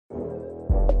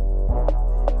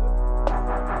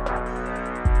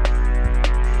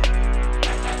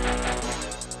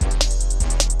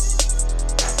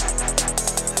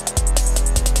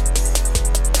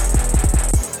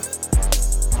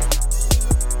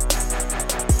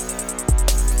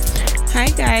Hi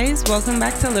guys, welcome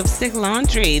back to Lipstick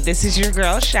Laundry. This is your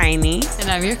girl Shiny. And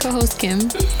I'm your co-host Kim.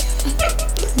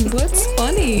 What's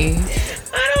funny?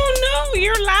 I don't know,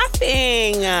 you're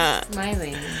laughing.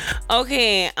 Smiling.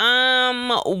 Okay,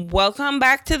 welcome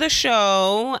back to the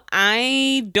show.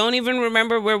 I don't even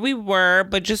remember where we were,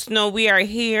 but just know we are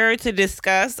here to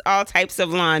discuss all types of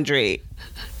laundry.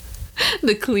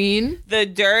 The clean. The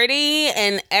dirty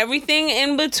and everything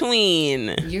in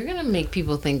between. You're going to make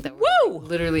people think that we're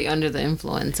literally under the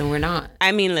influence, and we're not.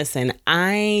 I mean, listen,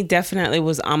 I definitely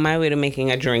was on my way to making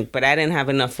a drink, but I didn't have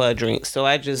enough for a drink, so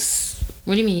I just...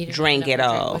 What do you mean you didn't drank it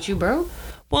all? What, you broke?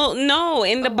 Well, no,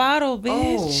 in the bottle,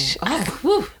 bitch.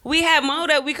 Whew. We have more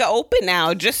that we could open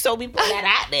now, just so we put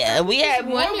that out there. We had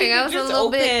more we I could was just a little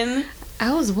open. bit...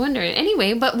 I was wondering.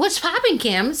 Anyway, but what's popping,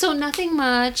 Kim? So nothing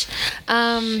much.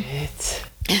 Shit.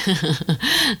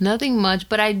 Nothing much,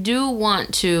 but I do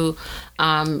want to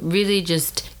really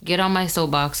just get on my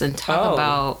soapbox and talk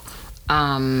about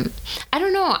I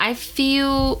don't know, I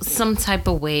feel some type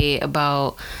of way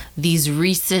about these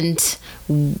recent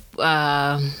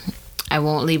I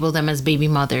won't label them as baby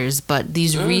mothers, but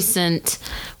these recent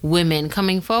women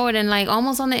coming forward and like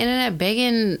almost on the internet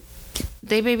begging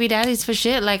they baby daddies for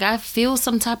shit. Like, I feel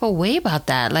some type of way about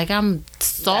that. Like, I'm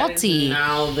salty. That is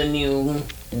now the new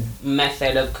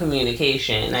method of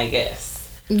communication, I guess.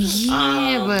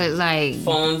 Yeah, but like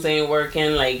phones ain't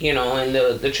working, like, you know, in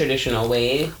the traditional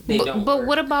way. But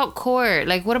what about court?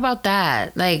 Like, what about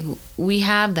that? Like, we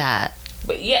have that.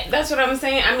 But yeah, that's what I'm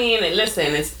saying. I mean,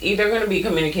 listen, it's either going to be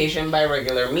communication by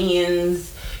regular means.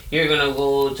 You're going to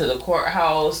go to the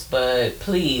courthouse, but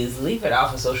please leave it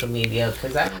off of social media.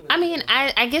 Because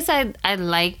I guess I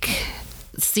like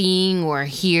seeing or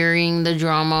hearing the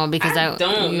drama because I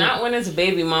don't. Not when it's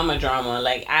baby mama drama.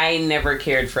 Like, I never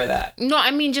cared for that. No,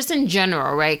 I mean, just in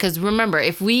general, right? Because remember,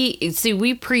 if we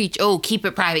preach, keep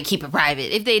it private, keep it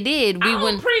private. If they did, we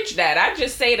wouldn't preach that. I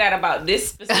just say that about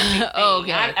this specific thing.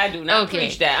 Okay. I do not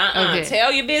preach that. Okay.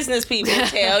 Tell your business, people.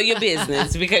 Tell your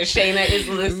business, because Shayna is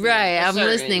listening. Right, I'm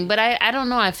listening. But I don't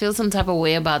know. I feel some type of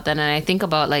way about that, and I think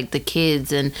about like the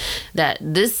kids and that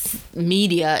this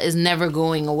media is never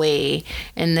going away.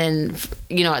 And then,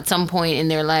 you know, at some point in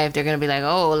their life, they're gonna be like,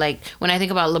 oh, like when I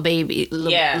think about Lil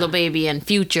Baby and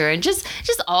Future, and just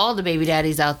all the baby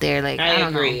daddies out there. Like, I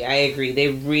agree. They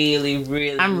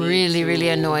really. I'm really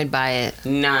annoyed by it.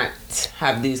 Not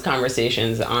have these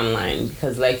conversations online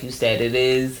because, like you said, it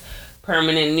is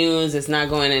permanent news. It's not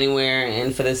going anywhere,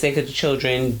 and for the sake of the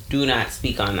children, do not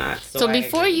speak on that. So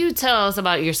before you tell us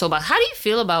about your soapbox, how do you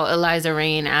feel about Eliza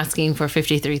Reign asking for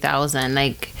 $53,000?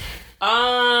 Like.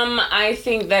 I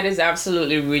think that is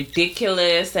absolutely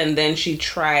ridiculous, and then she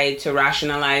tried to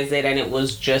rationalize it, and it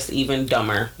was just even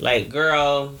dumber. Like,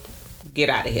 girl, get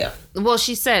out of here. Well,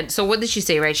 she said, so what did she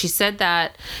say, right? She said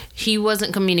that he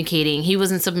wasn't communicating, he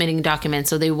wasn't submitting documents,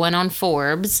 so they went on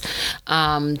Forbes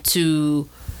to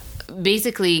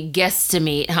basically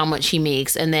guesstimate how much he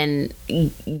makes and then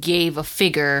gave a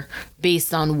figure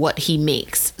based on what he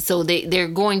makes. So they're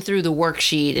going through the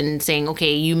worksheet and saying,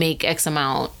 okay, you make X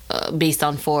amount based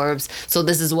on Forbes, so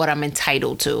this is what I'm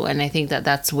entitled to. And I think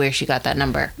that's where she got that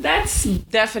number. That's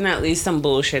definitely some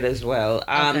bullshit as well.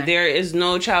 Okay. There is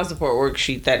no child support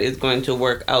worksheet that is going to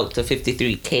work out to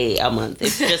 $53K a month.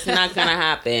 It's just not gonna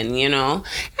happen, you know.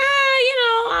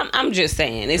 I'm just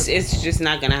saying, it's just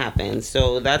not gonna happen.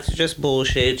 So that's just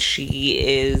bullshit. She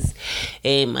is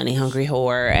a money hungry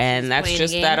whore, and that's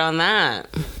just that on that.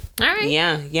 All right.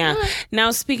 Yeah.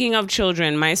 Now, speaking of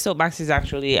children, my soapbox is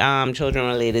actually children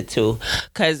related too,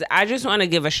 because I just want to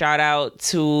give a shout out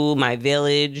to my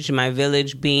village. My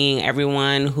village being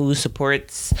everyone who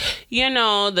supports, you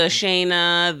know, the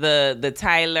Shayna, the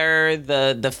Tyler,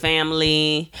 the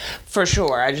family, for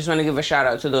sure. I just want to give a shout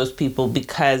out to those people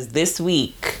because this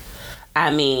week,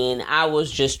 I mean, I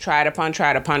was just tried,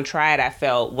 I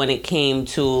felt, when it came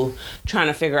to trying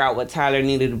to figure out what Tyler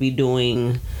needed to be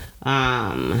doing,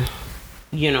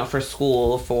 you know, for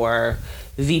school, for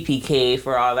VPK,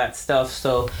 for all that stuff.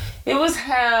 So it was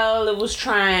hell, it was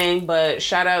trying, but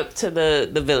shout out to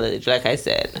the village, like I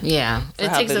said. Yeah. For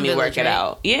helping me work it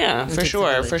out. Yeah, for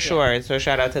sure. So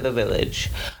shout out to the village.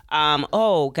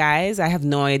 Guys, I have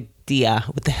no idea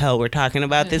what the hell we're talking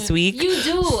about this week. You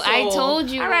do. So, I told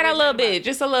you. All right,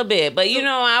 just a little bit. But, you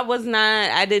know,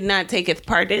 I did not take its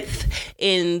parteth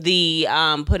in the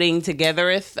putting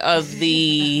togethereth of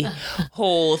the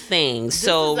whole thing.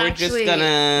 So we're just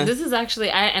gonna... This is actually...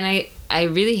 I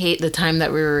really hate the time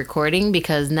that we were recording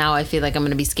because now I feel like I'm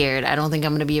going to be scared. I don't think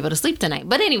I'm going to be able to sleep tonight.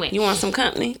 But anyway. You want some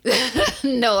company?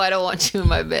 No, I don't want you in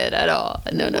my bed at all.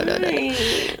 No.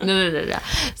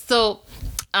 So...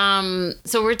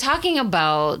 So we're talking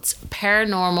about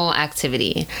Paranormal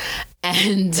Activity.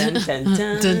 And dun, dun,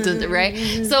 dun. dun, dun, right?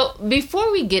 So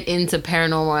before we get into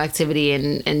Paranormal Activity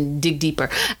and dig deeper,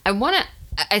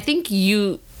 I think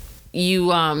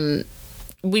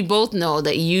we both know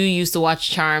that you used to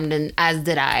watch Charmed, and as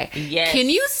did I. Yes. Can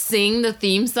you sing the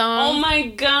theme song? Oh my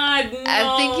God, no.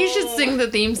 I think you should sing the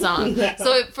theme song. No.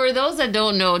 So for those that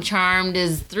don't know, Charmed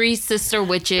is 3 sister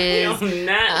witches. I'm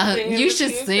not singing you the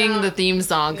should theme sing song. the theme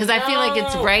song because I feel like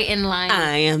it's right in line.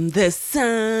 I am the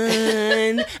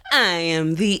sun. I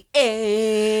am the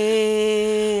air.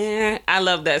 I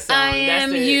love that song. I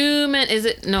am human. Is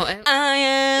it? No. I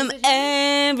am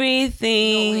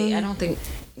everything. No, wait, I don't think.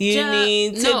 You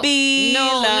need to be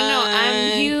loved. No.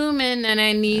 I'm human and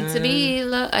I need to be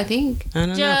loved. I think. I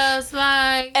don't just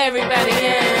like everybody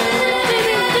else.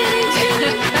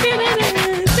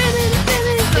 So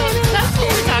that's what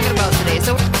we're talking about today.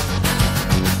 So.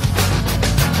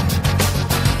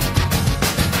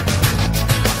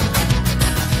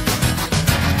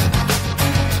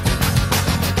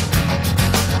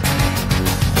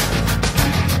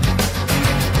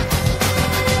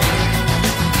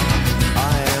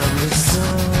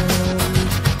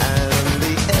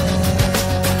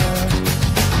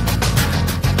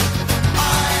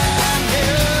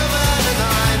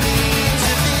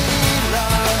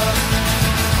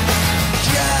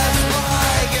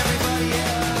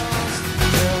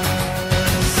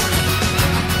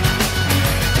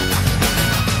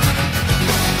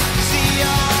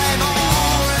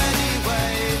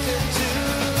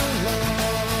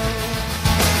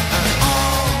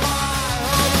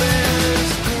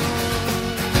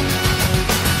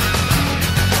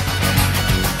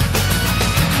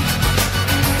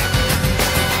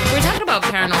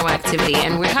 Paranormal Activity,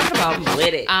 and we're talking about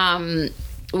with it.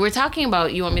 We're talking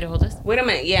about. You want me to hold this? Wait a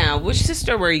minute. Yeah, which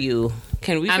sister were you?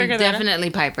 Can we figure that out? I'm definitely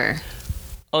Piper.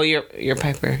 Oh, you're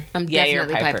Piper. I'm you're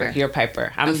definitely Piper. You're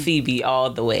Piper. I'm Phoebe all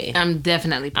the way. I'm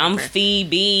definitely Piper. I'm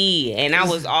Phoebe, and I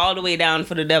was all the way down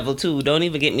for the devil too. Don't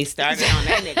even get me started on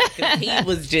that nigga because he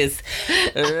was just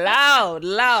loud.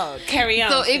 Carry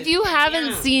on. So if you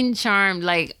haven't seen Charmed,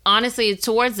 like honestly,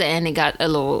 towards the end it got a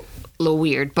little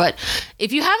weird. But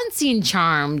if you haven't seen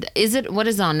Charmed, what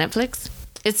is it on Netflix?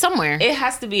 It's somewhere. It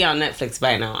has to be on Netflix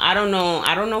by now. I don't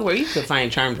know where you could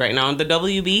find Charmed right now. On the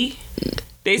WB.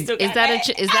 They still is that a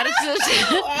channel?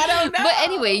 I don't know. But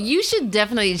anyway, you should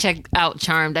definitely check out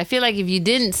Charmed. I feel like if you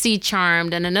didn't see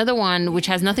Charmed, and another one which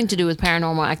has nothing to do with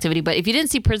Paranormal Activity, but if you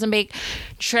didn't see Prison Break,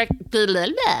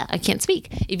 I can't speak.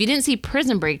 If you didn't see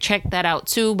Prison Break, check that out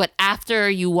too. But after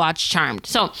you watch Charmed,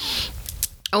 so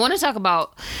I want to talk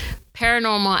about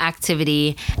Paranormal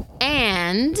Activity,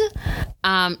 and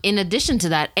in addition to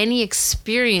that, any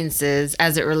experiences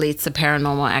as it relates to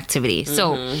Paranormal Activity.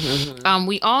 So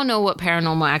we all know what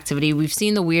Paranormal Activity, we've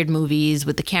seen the weird movies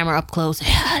with the camera up close.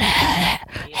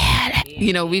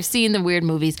 You know, we've seen the weird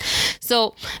movies.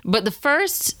 So, but the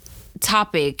first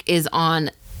topic is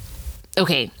on,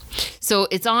 so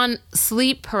it's on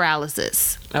sleep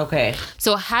paralysis. Okay.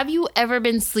 So have you ever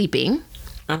been sleeping?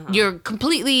 You're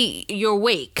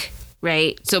awake,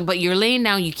 right? So, but you're laying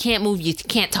down, you can't move, you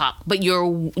can't talk, but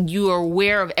you are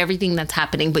aware of everything that's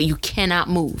happening, but you cannot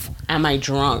move. Am I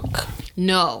drunk?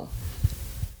 No,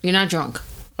 you're not drunk.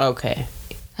 Okay.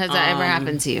 Has that ever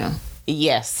happened to you?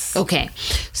 Yes. Okay.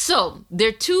 So there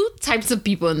are 2 types of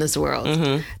people in this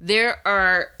world. There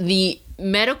are the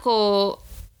medical,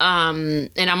 and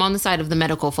I'm on the side of the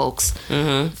medical folks,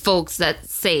 folks that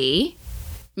say,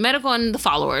 medical and the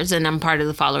followers, and I'm part of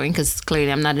the following because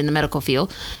clearly I'm not in the medical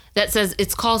field, that says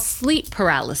it's called sleep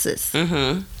paralysis.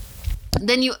 Then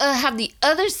you have the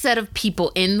other set of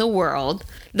people in the world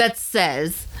that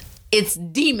says it's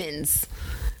demons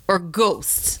or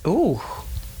ghosts. Ooh.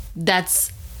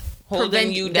 That's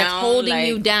holding you down. That's holding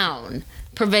you down.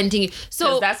 Preventing you.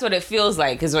 So that's what it feels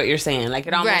like, is what you're saying. Like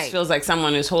it almost feels like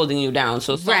someone is holding you down.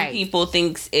 So some people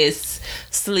think it's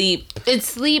sleep. It's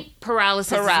sleep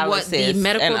paralysis. Is what the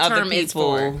medical term is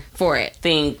for it.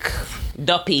 Think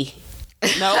duppy.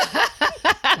 No.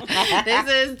 This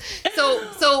is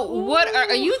so what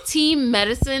are you team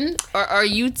medicine or are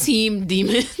you team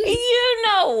demon? You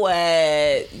know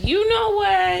what?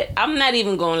 I'm not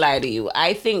even gonna lie to you.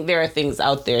 I think there are things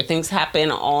out there. Things happen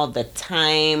all the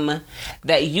time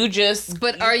that you just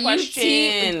are you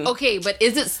team? Okay, but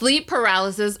is it sleep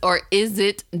paralysis or is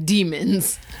it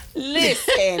demons?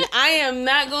 Listen, I am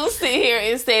not gonna sit here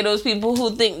and say those people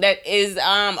who think that is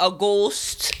a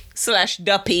ghost /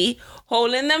 duppy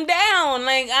holding them down.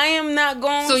 Like, I am not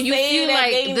going to say that. So you feel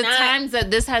like the times that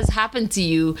this has happened to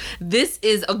you, this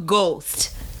is a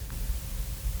ghost?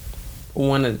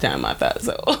 One at a time, I thought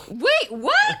so. Wait,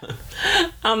 what?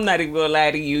 I'm not even gonna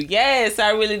lie to you. Yes,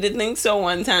 I really did think so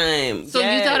one time. So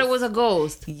yes. You thought it was a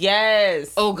ghost?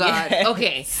 Yes. Oh, God. Yes.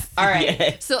 Okay. All right.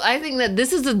 Yes. So I think that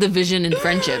this is a division in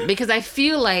friendship because I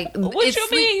feel like... What you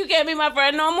mean? You can't be my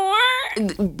friend no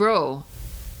more? Bro...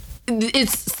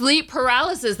 It's sleep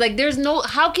paralysis. Like there's no.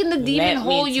 How can the demon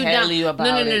hold you down?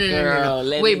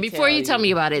 No. Wait, before you tell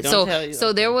me about it.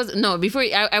 So there was no. Before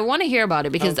I want to hear about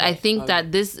it because I think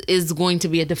that this is going to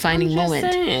be a defining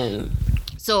moment. Saying.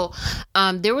 So,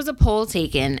 there was a poll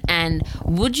taken, and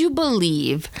would you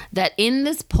believe that in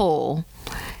this poll,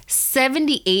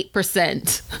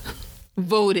 78%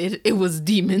 voted it was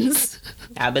demons?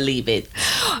 I believe it.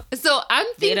 So I'm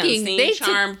thinking they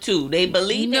Charmed too. They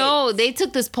believe it. No, they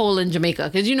took this poll in Jamaica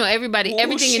because everything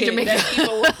in Jamaica. That's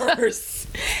even worse.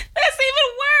 That's even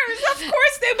worse. Of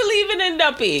course, they believe in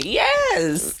Duppy.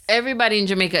 Yes, everybody in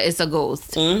Jamaica is a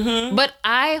ghost. Mm-hmm. But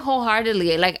I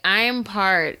wholeheartedly I am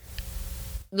part.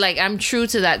 I'm true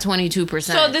to that 22%.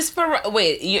 So this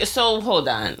so hold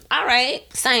on. All right,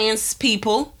 science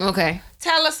people. Okay.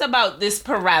 Tell us about this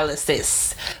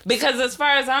paralysis. Because as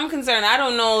far as I'm concerned, I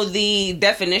don't know the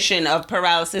definition of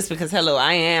paralysis because, hello,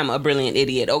 I am a brilliant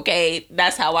idiot, okay?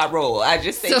 That's how I roll. I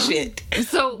just say shit.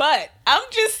 But I'm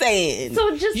just saying.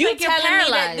 So just you telling me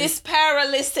that this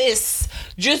paralysis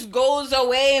just goes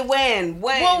away when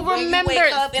remember, you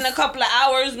wake up in a couple of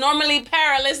hours. Normally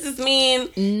paralysis mean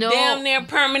damn near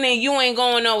permanent. You ain't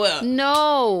going nowhere.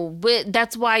 No, but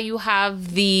that's why you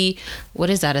have what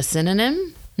is that, a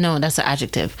synonym? No, that's an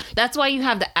adjective. That's why you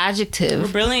have the adjective.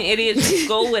 We're brilliant idiots. Just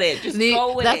go with it.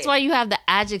 That's why you have the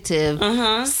adjective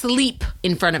sleep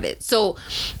in front of it. So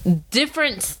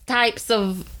different types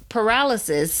of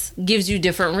paralysis gives you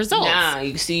different results. Nah,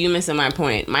 you see, you missing my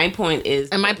point. My point is...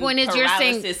 And my point is you're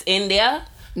saying... paralysis in there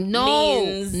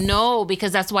No,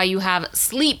 because that's why you have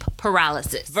sleep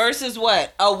paralysis. Versus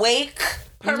what? Awake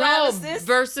paralysis? No,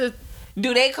 versus...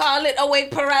 Do they call it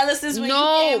awake paralysis when you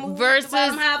can't move versus the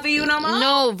bottom half of you no more?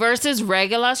 No, versus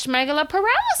regular schmegular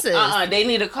paralysis. They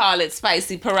need to call it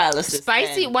spicy paralysis.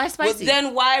 Spicy? Then. Why spicy? Well,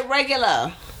 then why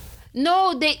regular?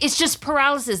 No, it's just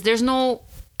paralysis. There's no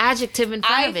adjective in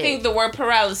front of it. I think the word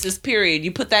paralysis, period,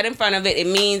 you put that in front of it, it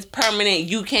means permanent,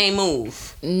 you can't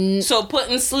move. So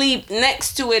putting sleep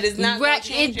next to it is not going to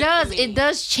change it. It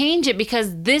does change it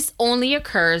because this only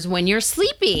occurs when you're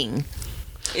sleeping.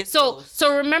 So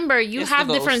remember, you have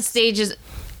different stages.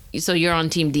 So you're on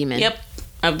Team Demon. Yep,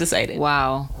 I've decided.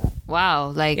 Wow.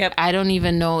 I don't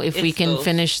even know if we can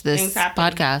finish this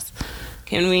podcast.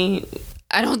 Can we?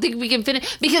 I don't think we can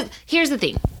finish because here's the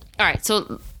thing. All right,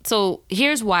 so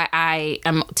here's why I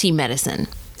am Team Medicine.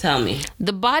 Tell me.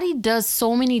 The body does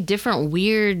so many different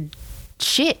weird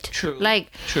shit. True.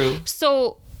 True.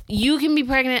 So you can be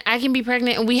pregnant, I can be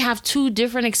pregnant, and we have two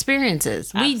different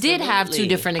experiences. Absolutely. We did have two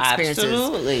different experiences.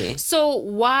 Absolutely. So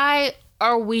why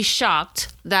are we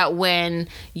shocked that when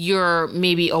you're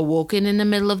maybe awoken in the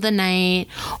middle of the night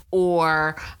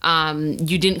or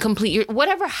you didn't complete your...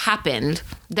 Whatever happened,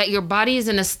 that your body is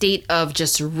in a state of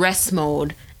just rest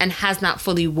mode and has not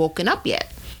fully woken up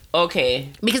yet? Okay.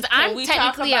 Because I'm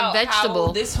technically a vegetable.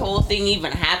 How this whole thing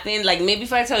even happened. Maybe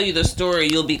if I tell you the story,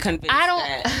 you'll be convinced.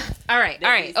 All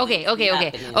right. Okay.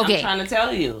 I'm trying to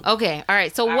tell you. Okay. All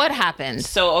right. So what happened?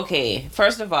 So, okay.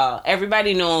 First of all,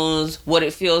 everybody knows what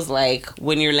it feels like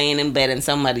when you're laying in bed and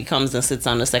somebody comes and sits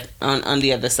on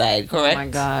the other side, correct? Oh my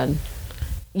God.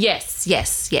 Yes.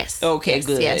 Okay,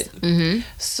 good. Yes. Mm-hmm.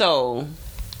 So,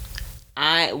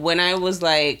 when I was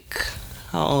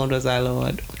how old was I,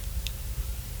 Lord?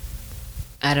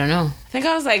 I don't know. I think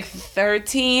I was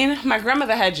 13. My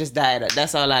grandmother had just died.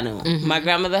 That's all I know. Mm-hmm. My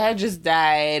grandmother had just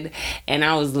died, and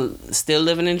I was still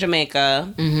living in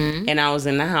Jamaica. Mm-hmm. And I was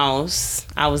in the house.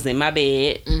 I was in my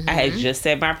bed. Mm-hmm. I had just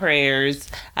said my prayers.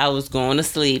 I was going to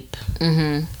sleep.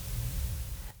 Mm-hmm.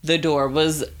 The door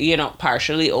was,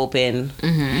 partially open.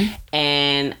 Mm-hmm.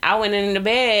 And I went into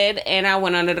bed, and I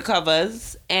went under the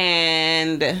covers,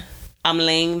 and I'm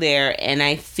laying there, and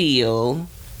I feel...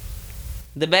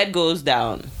 the bed goes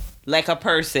down like a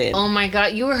person. Oh my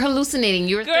God, you were hallucinating.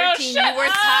 You were 13. You were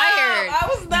tired. I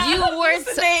was not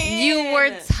hallucinating. You were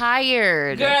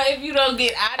tired. Girl, if you don't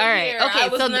get out of here, I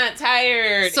was not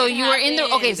tired. So you were in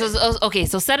the...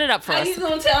 So set it up for us. How you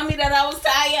going to tell me that I was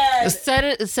tired?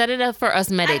 Set it up for us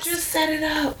medics. I just set it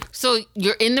up. So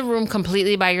you're in the room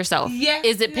completely by yourself? Yes.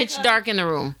 Is it pitch dark in the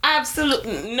room?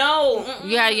 Absolutely. No.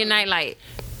 You had your night light?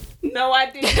 No, I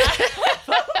did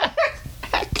not.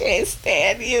 I can't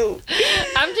stand you.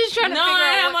 I'm just trying to figure out. No,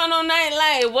 I have on no night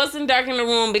light. It wasn't dark in the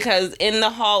room because in the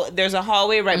hall, there's a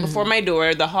hallway right before my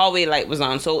door. The hallway light was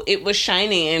on, so it was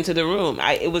shining into the room.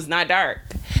 It was not dark.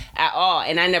 at all.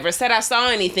 And I never said I saw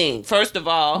anything, first of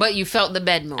all. But you felt the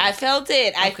bed move. I felt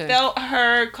it. Okay. I felt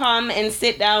her come and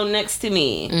sit down next to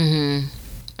me. Mm-hmm.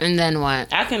 And then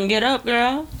what? I couldn't get up,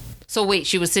 girl. So wait,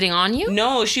 she was sitting on you?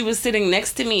 No, she was sitting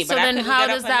next to me. So then how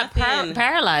does that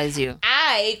paralyze you?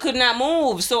 I could not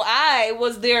move. So I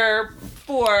was there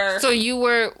for... So you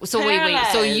were... So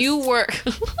paralyzed. Wait. So you were...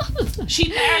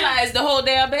 She paralyzed the whole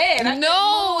damn bed.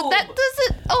 No, that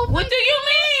doesn't... Oh, what do you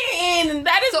mean?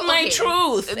 That is my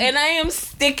truth. And I am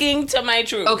sticking to my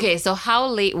truth. Okay, so how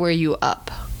late were you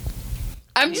up?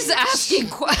 I'm just asking.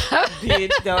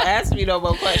 Bitch, don't ask me no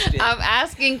more questions. I'm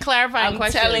asking clarifying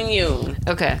questions. I'm telling you.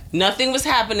 Okay. Nothing was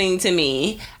happening to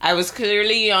me. I was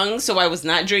clearly young, so I was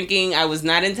not drinking. I was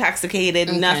not intoxicated.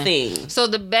 Okay. Nothing. So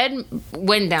the bed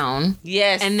went down.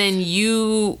 Yes. And then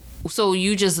you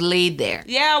just laid there.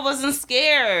 Yeah, I wasn't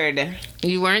scared.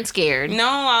 You weren't scared? No,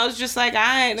 I was just like, all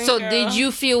right. So girl. Did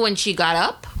you feel when she got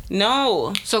up?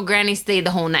 No. So Granny stayed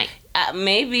the whole night?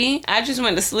 Maybe. I just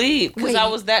went to sleep because I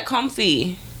was that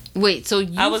comfy. Wait, so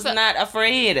you... I was not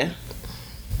afraid.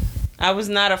 I was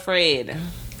not afraid.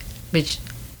 Bitch,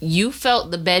 you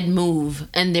felt the bed move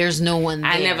and there's no one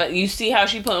there. I never... You see how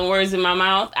she putting words in my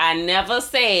mouth? I never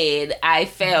said I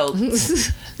felt...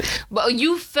 But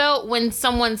you felt when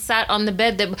someone sat on the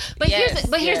bed that... But yes,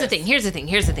 here's the thing. Here's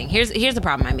the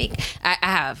problem I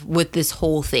have with this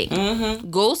whole thing.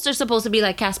 Mm-hmm. Ghosts are supposed to be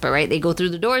like Casper, right? They go through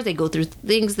the doors, they go through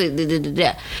things.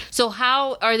 So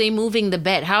how are they moving the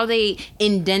bed? How are they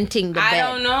indenting the bed? I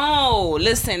don't know.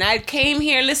 Listen, I came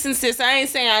here. Listen, sis, I ain't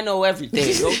saying I know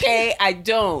everything, okay? I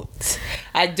don't.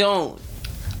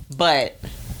 But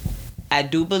I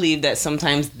do believe that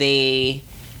sometimes they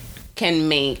can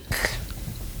make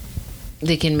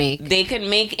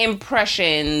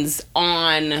impressions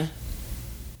on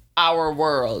our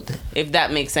world, if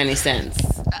that makes any sense.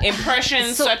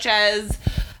 Impressions such as,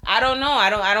 I don't know. I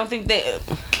don't think they...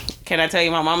 Can I tell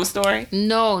you my mama's story?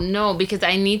 No, because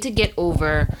I need to get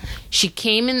over... She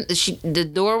came in... The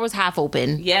door was half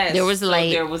open. Yes. There was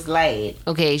light. There was light.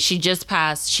 Okay, she just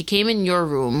passed. She came in your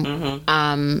room,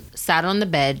 mm-hmm. Sat on the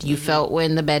bed. You mm-hmm. felt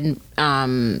when the bed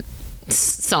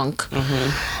sunk.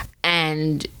 Mm-hmm.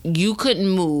 And you couldn't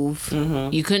move.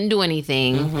 Mm-hmm. You couldn't do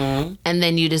anything. Mm-hmm. And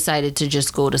then you decided to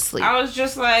just go to sleep. I was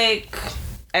just like...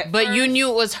 But you knew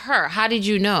it was her. How did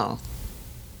you know?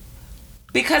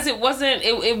 Because it was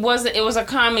a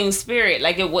calming spirit.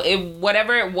 Like,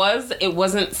 whatever it was, it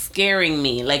wasn't scaring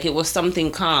me. Like, it was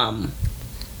something calm.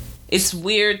 It's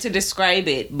weird to describe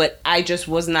it, but I just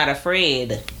was not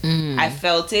afraid. Mm. I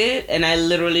felt it, and I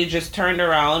literally just turned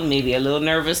around, maybe a little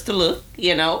nervous to look,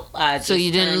 you know. So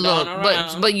you didn't look,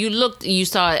 but you looked, you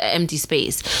saw an empty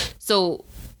space. So,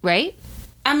 right?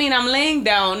 I mean, I'm laying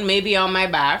down, maybe on my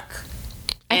back.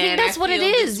 I think that's what it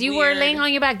is. You were laying on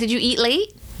your back. Did you eat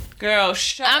late? Girl,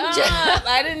 shut up.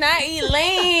 I did not eat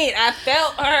late. I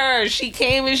felt her. She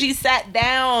came and she sat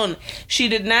down. She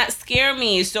did not scare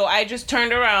me. So I just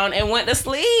turned around and went to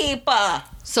sleep.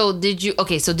 So 13-year-old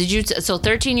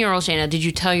Shayna, did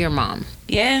you tell your mom?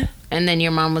 Yeah. And then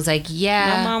your mom was like,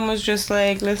 yeah. My mom was just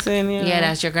like, listen, you know. Yeah,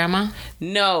 that's your grandma?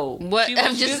 No. What? She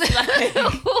was just like,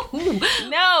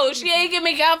 no, she ain't give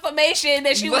me confirmation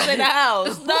that she was in the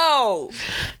house.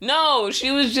 No,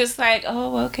 she was just like,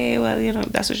 oh, okay, well, you know,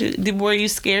 that's what were you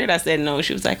scared? I said, no.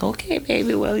 She was like, okay,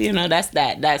 baby, well, you know, that's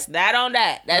that on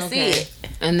that. That's it.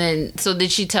 And then, so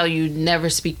did she tell you never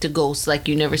speak to ghosts, like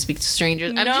you never speak to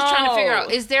strangers? I'm just trying to figure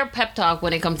out, is there pep talk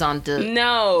when it comes on to...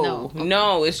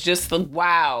 No, it's just the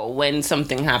wow when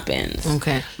something happens.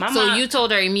 Okay. So you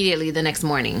told her immediately the next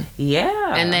morning?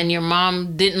 Yeah. And then your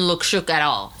mom didn't look shook at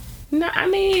all? No, I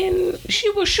mean, she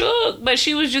was shook, but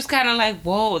she was just kind of like,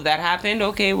 whoa, that happened?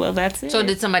 Okay, well, that's it. So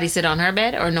did somebody sit on her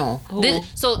bed or no?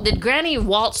 Did Granny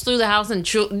waltz through the house and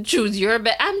choose your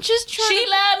bed? I'm just trying She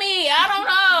loved me.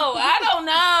 I don't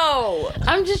know.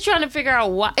 I'm just trying to figure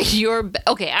out why your bed.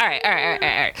 Okay, all right.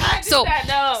 I did not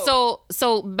know.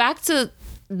 So back to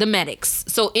the medics.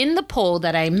 So in the poll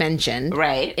that I mentioned,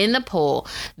 right? In the poll,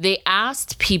 they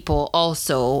asked people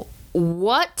also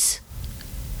what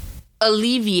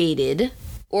alleviated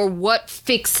or what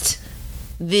fixed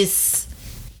this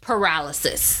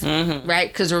paralysis, mm-hmm. right?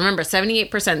 Because remember,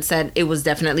 78% said it was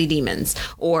definitely demons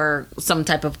or some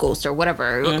type of ghost or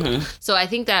whatever. Mm-hmm. So I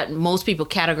think that most people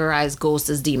categorize ghosts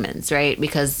as demons, right?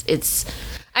 Because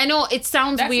I know it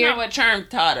sounds weird. That's not what Charm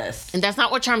taught us. And that's not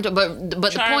what Charm taught. But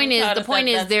the point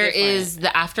is there is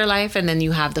the afterlife and then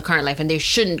you have the current life, and they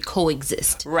shouldn't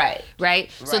coexist. Right.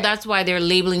 So that's why they're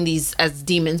labeling these as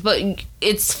demons. But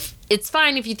it's it's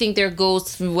fine if you think they're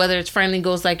ghosts, whether it's friendly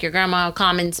ghosts like your grandma,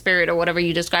 common spirit, or whatever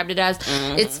you described it as.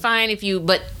 It's fine if you,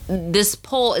 but this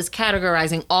poll is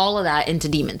categorizing all of that into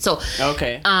demons. So,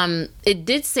 okay. It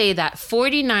did say that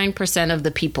 49% of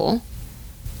the people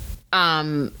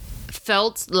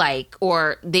felt like,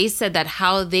 or they said that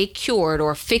how they cured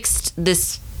or fixed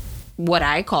this, what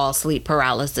I call sleep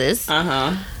paralysis,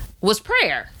 was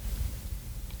prayer.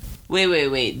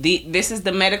 Wait. This is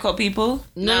the medical people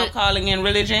now calling in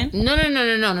religion?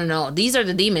 No. These are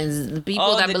the demons. The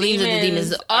people that believe in the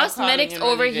demons. Us medics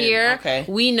over here,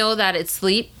 we know that it's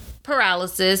sleep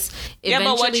paralysis. Eventually,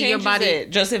 but what changes your body,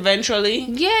 it? Just eventually?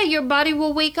 Yeah, your body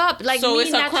will wake up. Like, so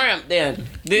it's a cramp then?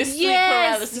 This sleep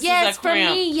paralysis is a cramp? For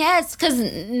me, yes.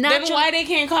 Then why they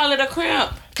can't call it a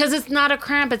cramp? Because it's not a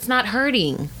cramp. It's not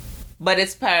hurting. But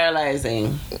it's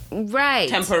paralyzing. Right.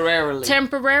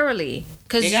 Temporarily.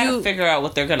 Because you gotta figure out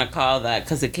what they're gonna call that,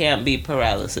 because it can't be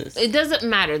paralysis. It doesn't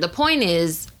matter. The point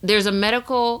is, there's a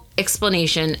medical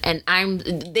explanation, and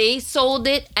they sold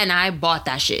it, and I bought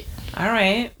that shit. All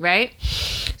right. Right?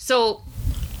 So,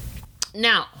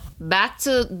 now, back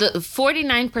to the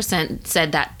 49%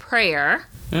 said that prayer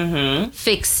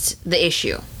fixed the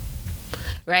issue.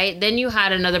 Right? Then you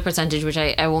had another percentage, which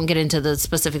I won't get into the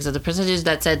specifics of the percentage,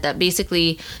 that said that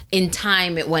basically in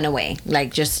time it went away.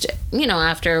 Like, just,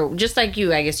 after, just like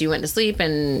you, I guess you went to sleep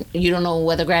and you don't know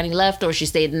whether Granny left or she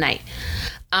stayed the night.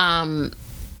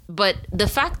 But the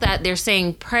fact that they're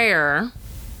saying prayer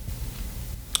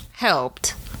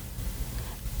helped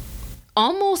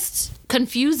almost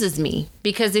confuses me,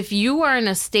 because if you are in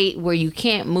a state where you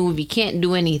can't move, you can't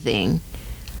do anything,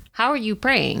 how are you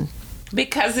praying?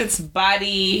 Because it's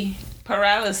body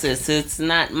paralysis. It's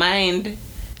not mind.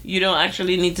 You don't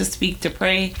actually need to speak to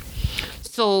pray.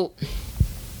 So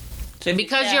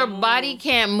because your body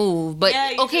can't move, but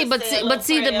okay, but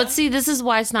see, this is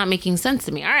why it's not making sense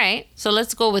to me. All right, so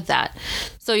let's go with that.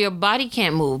 So your body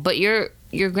can't move, but your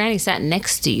granny sat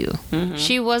next to you.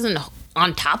 She wasn't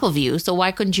on top of you, so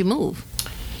why couldn't you move?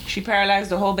 She paralyzed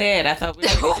the whole bed. I thought we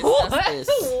discussed this.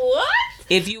 What?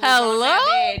 If you were on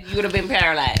that bed, you would have been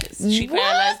paralyzed. She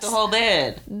paralyzed the whole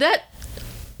bed.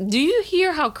 Do you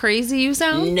hear how crazy you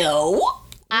sound? No.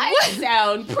 I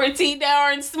sound pretty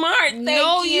darn smart.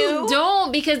 No, you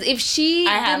don't. Because if she...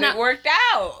 I haven't worked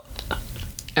out. All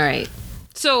right.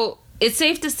 So, it's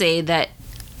safe to say that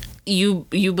you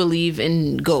believe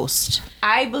in ghosts.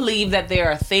 I believe that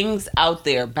there are things out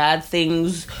there. Bad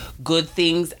things, good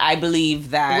things. I believe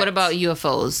that... What about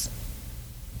UFOs?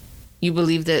 You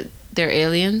believe that they're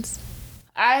aliens?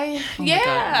 Oh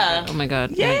my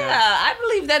God. Yeah, I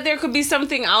believe that there could be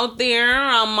something out there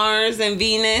on Mars and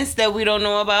Venus that we don't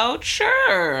know about.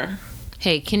 Sure.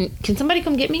 Hey, can somebody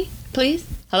come get me, please?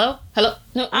 Hello? No,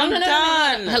 I'm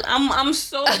done. No. I'm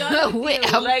so done. Wait,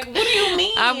 like, what do you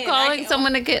mean? I'm calling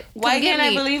someone to get. Why can't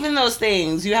I believe in those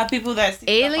things? You have people that see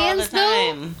aliens stuff all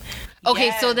the time. Though?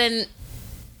 Okay, so then.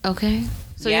 Okay.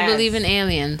 So you believe in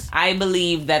aliens? I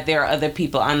believe that there are other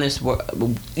people on this world,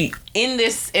 in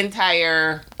this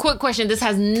entire... Quick question. This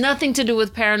has nothing to do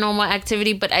with paranormal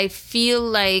activity, but I feel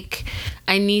like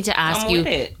I need to ask you,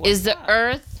 is the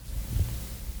Earth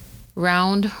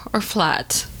round or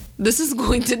flat? This is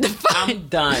going to define... I'm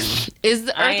done. Is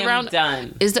the Earth round?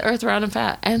 Done. Is the Earth round and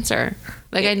flat? Answer.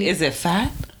 Is it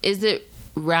fat? Is it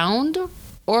round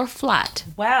or flat?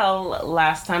 Well,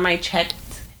 last time I checked,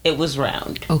 it was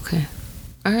round. Okay.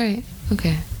 All right.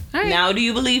 Okay. All right. Now, do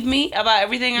you believe me about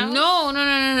everything else? No.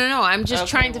 I'm just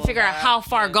trying to figure out how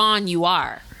far gone you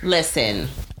are. Listen,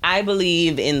 I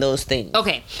believe in those things.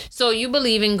 Okay. So you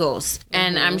believe in ghosts.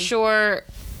 And I'm sure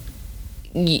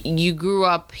you grew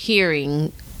up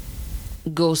hearing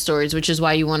ghost stories, which is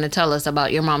why you want to tell us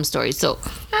about your mom's stories. So,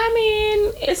 I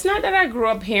mean, it's not that I grew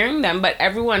up hearing them, but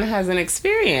everyone has an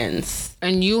experience.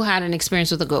 And you had an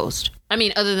experience with a ghost. I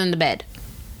mean, other than the bed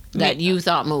that you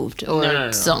thought moved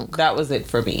or sunk. That was it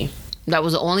for me. That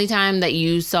was the only time that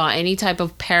you saw any type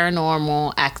of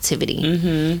paranormal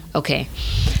activity. Okay.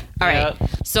 All right.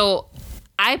 So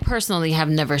I personally have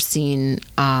never seen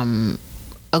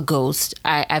a ghost.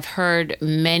 I've heard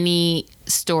many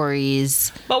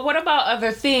stories. But what about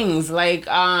other things? Like,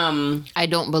 I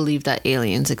don't believe that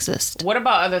aliens exist. What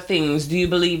about other things? Do you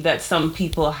believe that some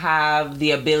people have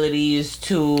the abilities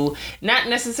to not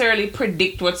necessarily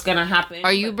predict what's going to happen?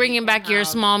 Are you bringing back your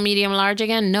small, medium, large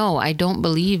again? No, I don't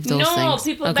believe those things. No,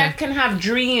 people that can have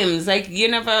dreams. Like, you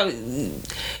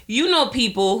know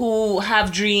people who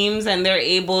have dreams and they're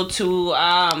able to,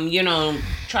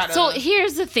 try to... So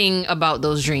here's the thing about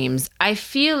those dreams. I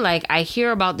feel like I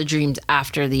hear about the dreams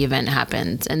after the event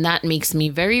happens, and that makes me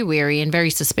very wary and very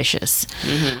suspicious.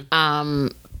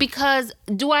 Because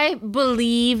do I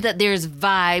believe that there's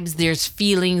vibes, there's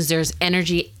feelings, there's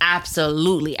energy?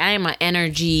 Absolutely. I am an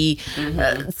energy.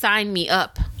 Sign me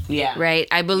up. Yeah. Right.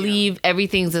 I believe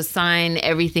everything's a sign,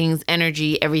 everything's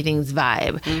energy, everything's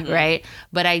vibe. Right.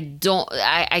 But I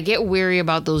get weary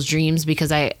about those dreams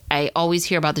because I always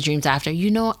hear about the dreams after.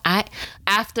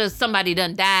 After somebody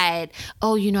done died.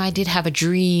 Oh, I did have a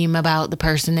dream about the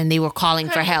person and they were calling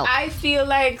for help. I feel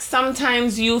like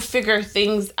sometimes you figure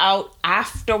things out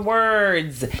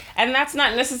afterwards, and that's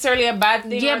not necessarily a bad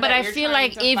thing. Yeah, but I feel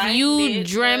like if you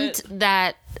dreamt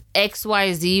that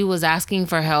XYZ was asking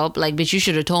for help, but you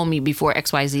should have told me before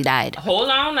XYZ died. Hold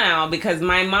on now, because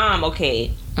my mom,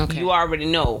 okay, you already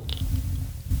know.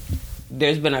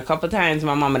 There's been a couple times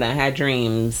my mama done had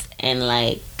dreams and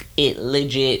it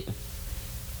legit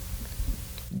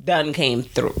done came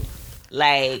through.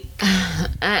 My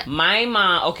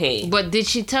mom, okay. But did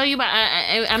she tell you about...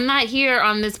 I'm not here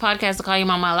on this podcast to call your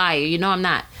mama a liar. You know I'm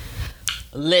not.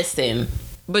 Listen.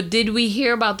 But did we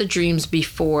hear about the dreams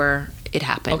before it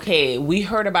happened? Okay, we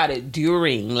heard about it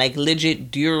during,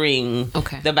 legit during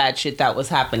the bad shit that was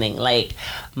happening.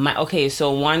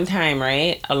 So one time,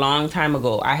 right, a long time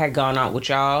ago, I had gone out with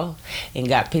y'all and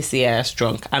got pissy ass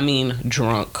drunk. I mean,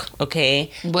 drunk,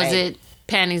 okay? Was it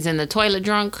panties in the toilet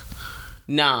drunk?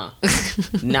 Nah.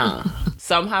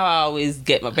 Somehow I always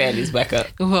get my panties back up.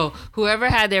 Well, whoever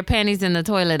had their panties in the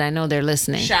toilet, I know they're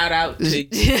listening. Shout out to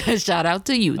you. Shout out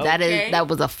to you. Okay. That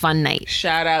was a fun night.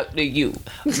 Shout out to you.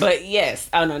 But yes,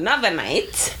 on another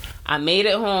night, I made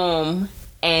it home,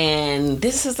 and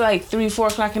this is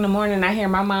 3-4 o'clock in the morning. I hear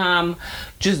my mom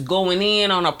just going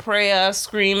in on a prayer,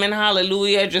 screaming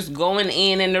hallelujah, just going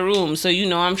in the room. So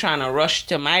I'm trying to rush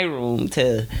to my room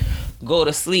to go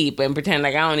to sleep and pretend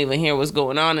like I don't even hear what's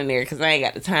going on in there, because I ain't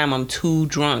got the time. I'm too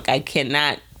drunk. I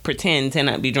cannot pretend to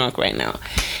not be drunk right now.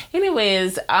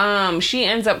 Anyways, she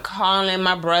ends up calling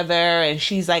my brother, and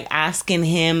she's asking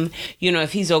him,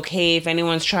 if he's okay, if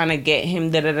anyone's trying to get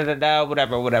him,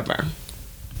 whatever.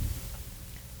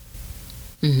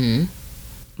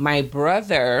 My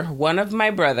brother, one of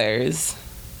my brothers,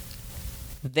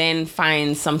 then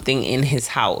finds something in his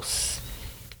house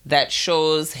that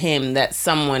shows him that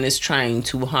someone is trying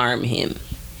to harm him.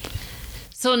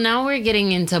 So now we're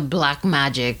getting into black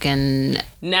magic, and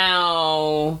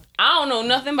now I don't know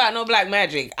nothing about no black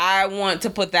magic. I want to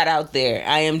put that out there.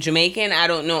 I am Jamaican. I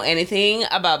don't know anything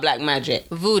about black magic.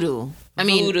 Voodoo.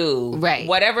 Voodoo. Right.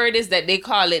 Whatever it is that they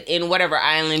call it in whatever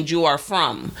island you are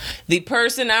from. The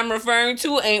person I'm referring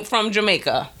to ain't from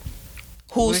Jamaica,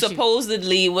 who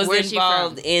supposedly was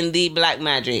involved in the black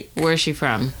magic. Where's she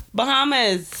from?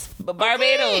 Bahamas.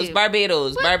 Barbados.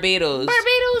 Barbados,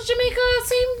 Jamaica,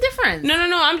 same difference. No.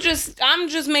 I'm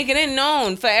just making it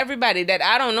known for everybody that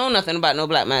I don't know nothing about no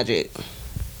black magic.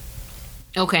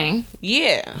 Okay.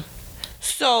 Yeah.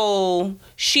 So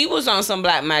she was on some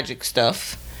black magic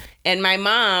stuff. And my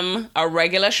mom, a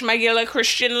regular schmegular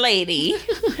Christian lady,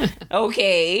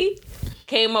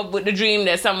 came up with the dream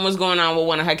that something was going on with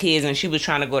one of her kids and she was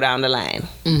trying to go down the line.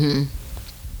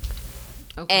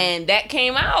 And that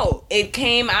came out. It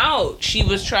came out. She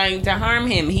was trying to harm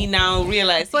him. He now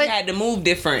realized he had to move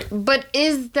different. But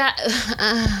is that...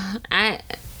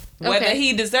 Whether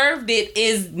he deserved it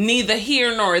is neither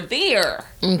here nor there.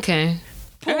 Okay.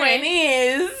 Point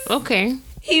is... Okay.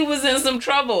 He was in some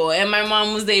trouble, and my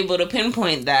mom was able to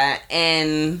pinpoint that.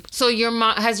 And so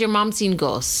has your mom seen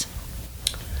ghosts?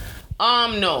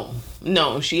 No,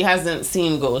 she hasn't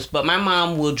seen ghosts. But my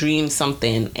mom will dream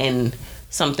something, and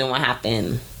something will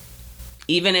happen.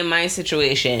 Even in my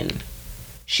situation,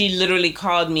 she literally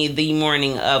called me the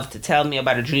morning of to tell me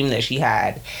about a dream that she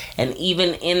had, and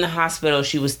even in the hospital,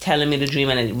 she was telling me the dream,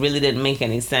 and it really didn't make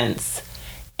any sense.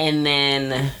 And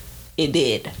then it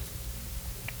did.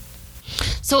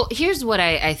 So here's what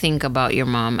I think about your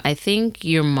mom. I think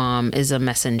your mom is a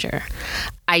messenger.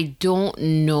 I don't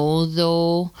know,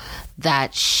 though,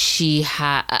 that she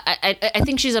I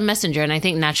think she's a messenger. And I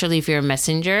think naturally if you're a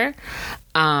messenger,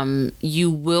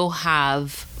 you will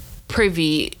have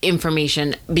privy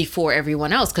information before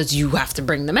everyone else because you have to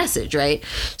bring the message, right?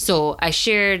 So I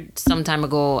shared some time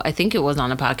ago, I think it was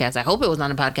on a podcast. I hope it was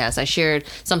on a podcast. I shared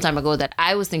some time ago that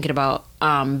I was thinking about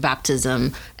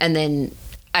baptism, and then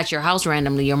at your house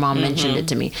randomly your mom mentioned it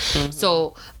to me.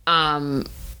 So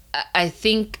I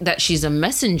think that she's a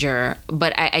messenger,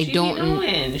 but I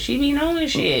don't... She be knowing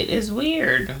shit. It's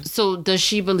weird. So does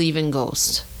she believe in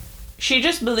ghosts? She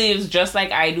just believes, just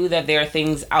like I do, that there are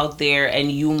things out there and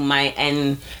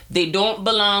they don't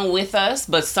belong with us,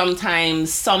 but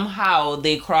sometimes, somehow,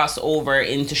 they cross over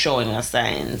into showing us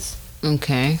signs.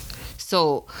 Okay.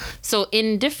 So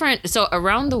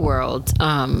around the world,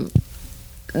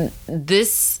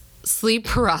 this sleep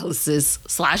paralysis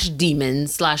 / demon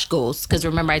 / ghost, because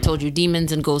remember I told you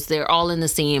demons and ghosts, they're all in the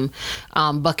same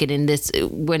bucket in this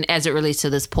as it relates to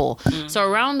this poll. So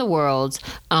around the world,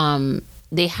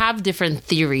 they have different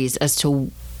theories as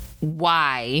to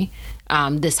why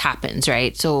this happens,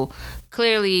 right? So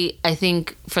clearly, I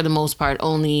think for the most part,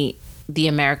 only the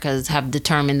Americas have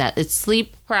determined that it's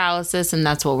sleep paralysis, and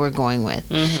that's what we're going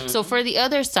with. So for the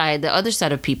other side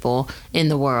of people in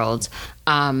the world,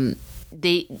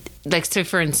 they, like, so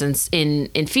for instance, in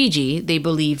Fiji, they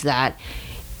believe that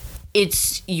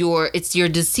it's your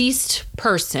deceased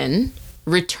person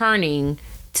returning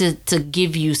to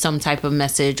give you some type of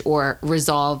message or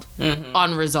resolve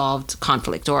unresolved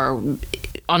conflict or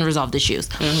unresolved issues.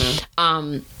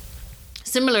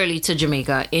 Similarly to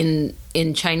Jamaica, in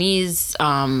Chinese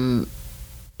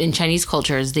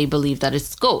cultures, they believe that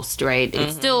it's ghost, right?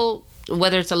 It's still,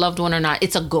 whether it's a loved one or not,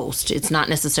 it's a ghost. It's not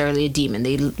necessarily a demon.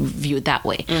 They view it that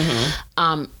way.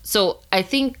 So I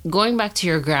think, going back to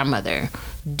your grandmother,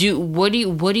 what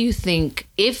do you think,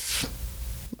 if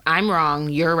I'm wrong,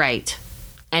 you're right,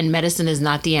 and medicine is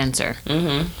not the answer?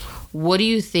 What do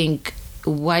you think?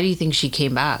 Why do you think she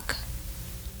came back?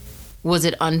 Was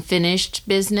it unfinished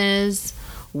business?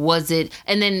 Was it,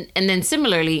 and then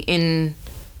similarly in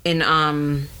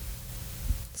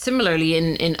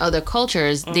other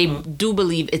cultures, they do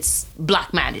believe it's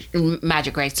black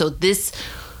magic, right? So this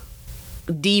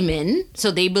demon,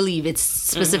 so they believe it's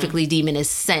specifically demon is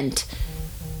sent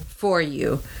for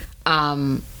you.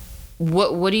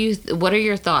 What are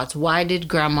your thoughts? Why did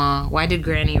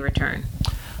Granny return?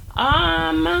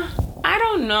 I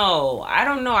don't know.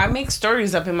 I make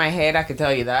stories up in my head, I could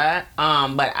tell you that.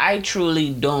 But I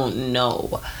truly don't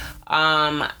know.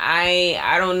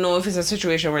 I don't know if it's a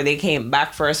situation where they came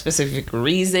back for a specific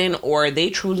reason, or they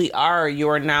truly are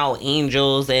your now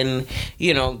angels and,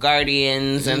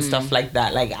 guardians and stuff like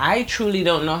that. Like, I truly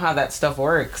don't know how that stuff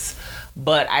works.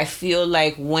 But I feel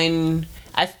like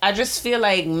I just feel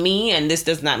like me, and this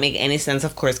does not make any sense,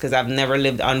 of course, because I've never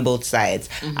lived on both sides.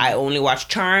 I only watch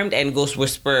Charmed and Ghost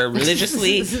Whisperer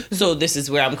religiously, so this is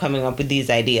where I'm coming up with these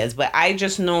ideas. But I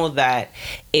just know that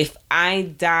if I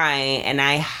die and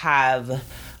I have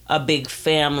a big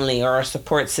family or a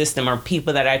support system or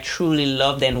people that I truly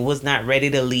loved and was not ready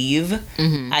to leave,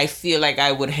 I feel like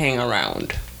I would hang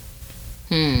around.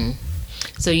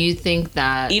 So you think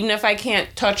that even if I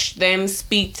can't touch them,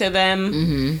 speak to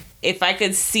them, if I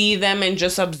could see them and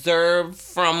just observe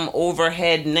from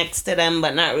overhead next to them,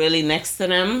 but not really next to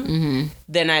them,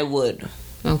 then I would.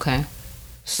 Okay.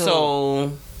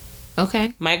 So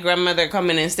okay. My grandmother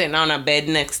coming and sitting on a bed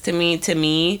next to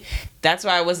me, that's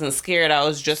why I wasn't scared. I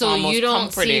was just almost comforted. So you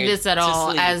don't see this at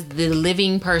all as the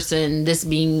living person, this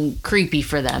being creepy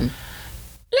for them?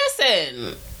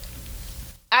 Listen,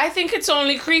 I think it's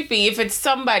only creepy if it's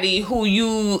somebody who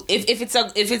you, if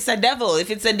it's a devil,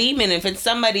 if it's a demon, if it's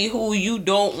somebody who you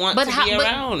don't want to be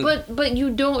around. But you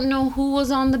don't know who was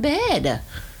on the bed.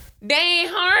 They ain't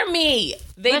harm me.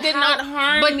 They did not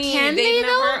harm me. But can they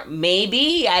though?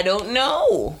 Maybe, I don't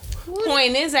know.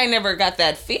 Point is, I never got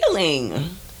that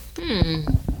feeling. And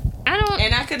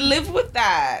I could live with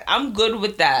that. I'm good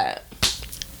with that.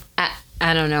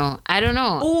 I don't know.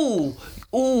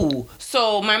 Ooh.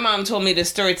 So my mom told me this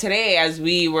story today as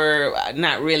we were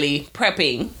not really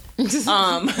prepping.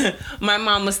 My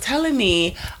mom was telling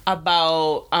me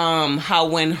about how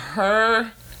when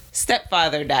her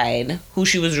stepfather died, who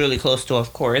she was really close to,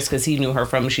 of course, because he knew her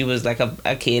from she was like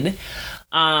a kid.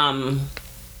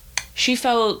 She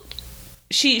felt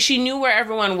she knew where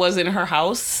everyone was in her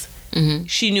house.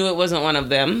 She knew it wasn't one of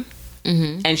them,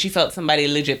 and she felt somebody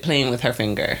legit playing with her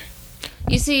finger.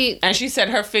 You see, and she said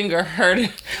her finger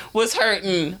was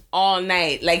hurting all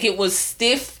night. Like, it was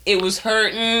stiff. It was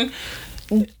hurting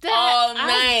all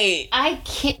night. I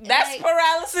can't. That's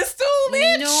paralysis too,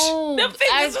 bitch. No, the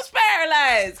fingers was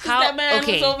paralyzed because that man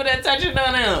was over there touching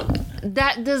on him.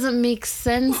 That doesn't make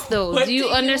sense, though. Do you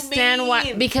understand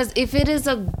why? Because if it is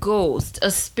a ghost,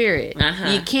 a spirit,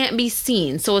 you can't be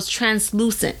seen, so it's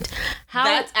translucent.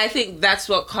 I think that's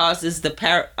what causes the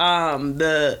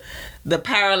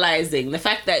paralyzing. The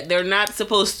fact that they're not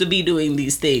supposed to be doing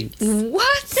these things.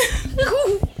 What?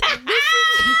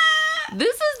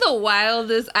 This is the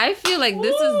wildest. I feel like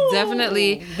this is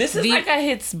definitely. This is like a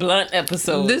Hits Blunt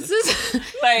episode. This is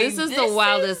the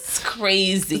wildest. It's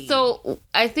crazy. So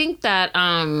I think that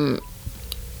I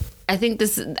think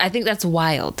that's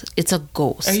wild. It's a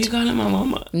ghost. Are you calling my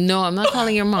mama? No, I'm not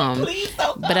calling your mom. Please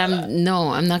don't. But I'm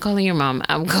not calling your mom.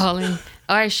 I'm calling.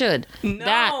 Or I should.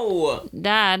 No.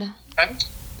 Dad.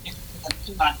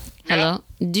 Hello.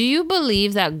 Do you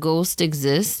believe that ghosts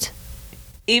exist?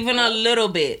 Even a little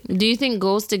bit. Do you think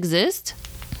ghosts exist?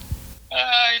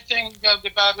 I think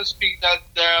the Bible speaks that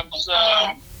there's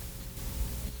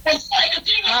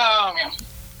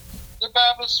the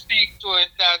Bible speaks to it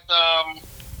that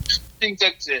things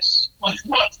exist.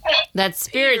 That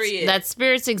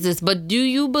spirits exist. But do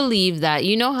you believe that?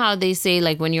 You know how they say,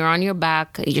 like, when you're on your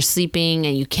back, you're sleeping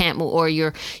and you can't move, or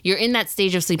you're in that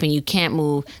stage of sleep and you can't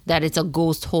move, that it's a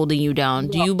ghost holding you down.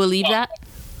 Do you believe that?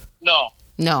 No.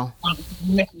 No.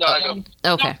 No, I don't.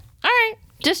 Okay. All right.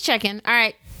 Just checking. All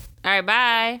right.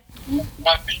 Bye.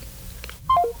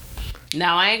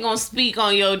 Now I ain't gonna speak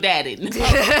on your daddy.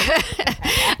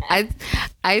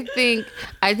 I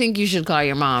think you should call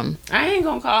your mom. I ain't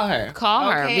gonna call her.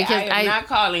 Call her, because I'm not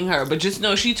calling her. But just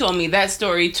know she told me that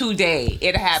story today.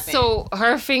 It happened. So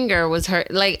her finger was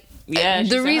hurt. Like, yeah,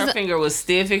 the reason her finger was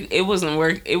stiff. It wasn't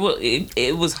work.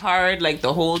 It was hard like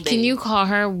the whole day. Can you call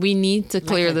her? We need to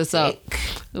clear this up.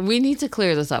 We need to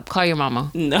clear this up. Call your mama.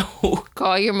 No.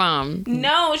 Call your mom.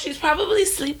 No, she's probably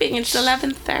sleeping. It's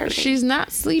 11:30. She's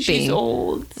not sleeping. She's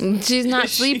old. She's not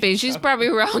sleeping. She's probably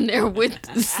around there with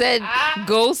said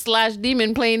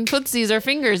ghost/demon playing footsies or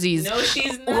fingersies. No,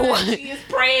 she's not. She is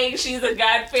praying. She's a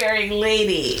God-fearing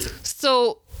lady.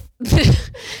 So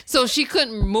she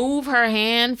couldn't move her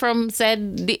hand from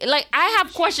said. Like, I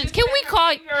have questions. Can we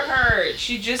call her?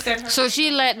 She just said her. So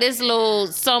she let this little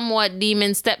somewhat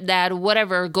demon stepdad,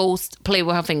 whatever, ghost play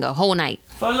with her finger whole night.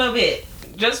 For a little bit.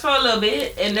 Just for a little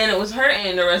bit, and then it was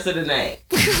hurting the rest of the night.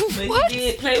 But What? he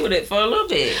did play with it for a little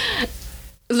bit.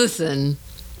 Listen,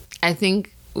 I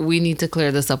think we need to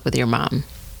clear this up with your mom.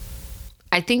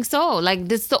 I think so. Like,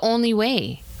 this is the only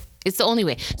way. It's the only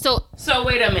way. So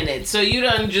wait a minute. So you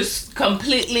done just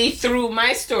completely threw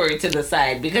my story to the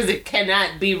side because it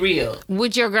cannot be real.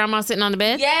 with your grandma sitting on the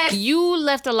bed? Yes. You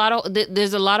left a lot of,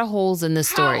 there's a lot of holes in this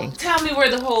story. How? Tell me where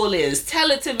the hole is.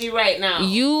 Tell it to me right now.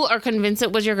 You are convinced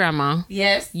it was your grandma.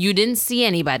 Yes. You didn't see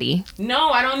anybody. No,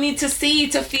 I don't need to see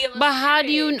to feel. But how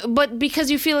do you, but because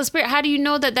you feel a spirit, how do you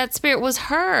know that spirit was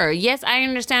her? Yes, I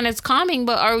understand it's calming,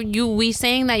 but are we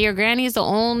saying that your granny is the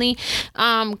only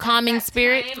calming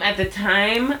spirit? At the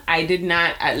time, I did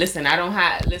not listen. I don't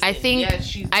have. Listen, I think. Yes,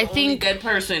 she's the only good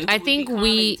person. I think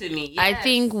we. To me. Yes. I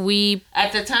think we.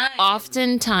 At the time,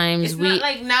 oftentimes it's not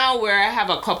like now where I have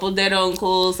a couple dead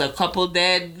uncles, a couple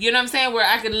dead. You know what I'm saying? Where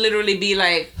I could literally be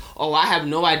like, oh, I have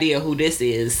no idea who this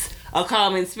is. A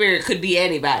calming spirit could be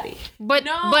anybody. But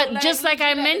just like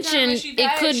I mentioned,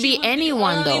 it could be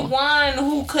anyone though. One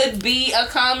who could be a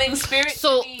calming spirit.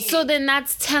 So then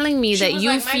that's telling me that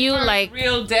you feel like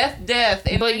real death.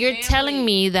 But you're telling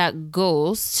me that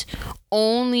ghosts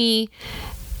only,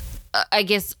 I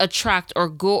guess, attract or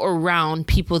go around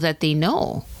people that they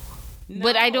know. No,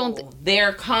 but I don't.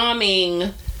 They're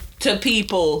calming to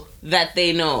people that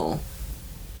they know.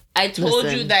 I told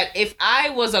you that if I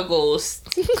was a ghost,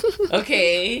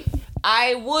 okay,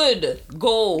 I would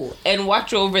go and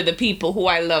watch over the people who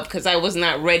I love because I was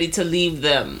not ready to leave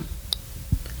them.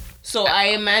 So I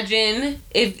imagine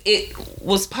if it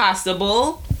was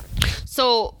possible.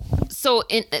 So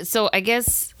I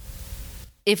guess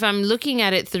if I'm looking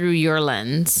at it through your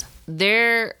lens,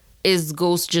 there is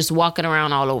ghosts just walking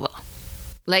around all over.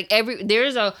 Like there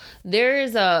is a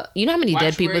you know how many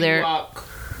dead people there?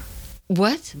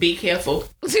 What? Be careful.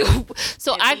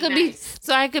 So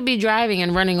I could be driving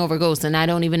and running over ghosts and I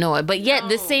don't even know it. But yet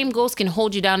the same ghost can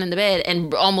hold you down in the bed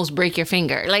and almost break your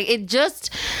finger. Like, it just,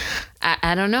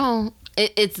 I don't know.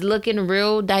 It's looking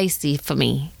real dicey for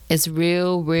me. It's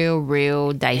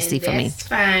real dicey for me. That's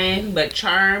fine, but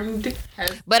Charmed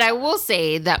has. But I will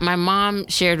say that my mom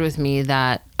shared with me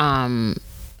that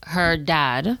her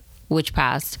dad, which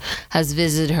passed, has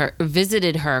visited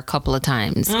her a couple of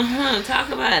times. Talk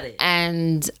about it.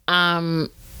 And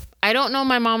I don't know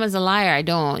my mom is a liar. I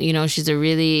don't. You know, she's a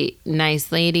really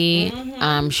nice lady.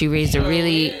 She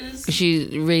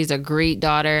raised a great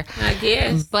daughter. I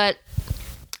guess. But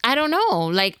I don't know.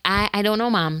 Like, I don't know,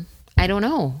 Mom. I don't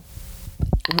know.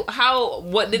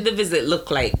 What did the visit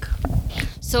look like?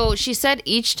 So she said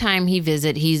each time he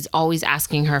visit, he's always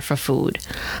asking her for food.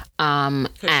 Because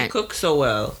she cooks so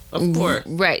well, of course.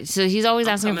 Right. So he's always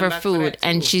asking for food.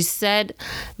 And she said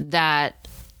that,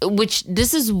 which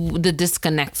this is the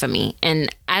disconnect for me.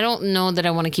 And I don't know that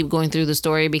I want to keep going through the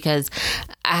story because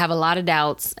I have a lot of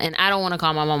doubts and I don't want to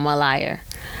call my mom a liar.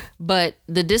 But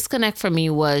the disconnect for me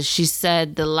was she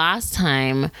said the last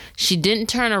time she didn't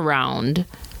turn around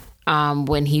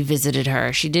when he visited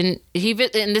her.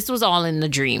 And this was all in the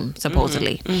dream,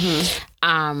 supposedly.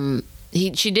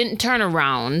 She didn't turn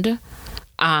around.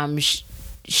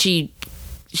 She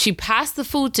she passed the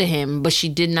food to him, but she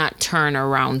did not turn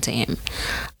around to him,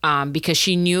 because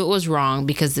she knew it was wrong,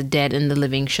 because the dead and the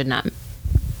living should not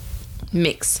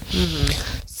mix.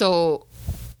 So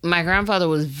my grandfather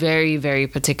was very, very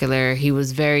particular. He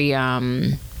was very,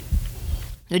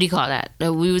 what do you call that?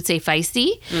 We would say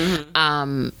feisty.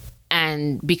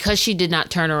 And because she did not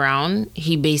turn around,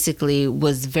 he basically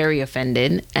was very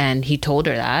offended, and he told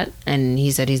her that, and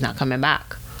he said he's not coming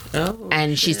back. Oh,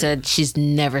 and she said she's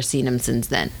never seen him since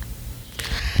then.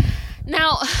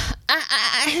 Now,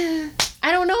 I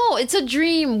don't know. It's a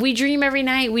dream. We dream every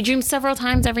night. We dream several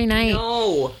times every night.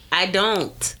 No, I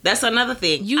don't. That's another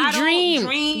thing. You dream.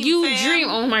 You fam. dream.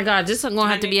 Oh my God, this is gonna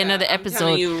have to be another episode. I'm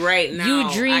telling you right now.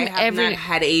 You dream I have not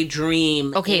had a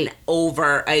dream in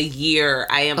over a year.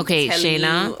 I am telling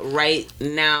Shayna, you right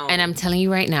now. And I'm telling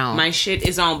you right now. My shit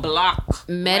is on block.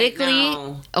 Medically, right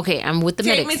now. Okay, I'm with the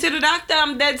medics. Take me to the doctor.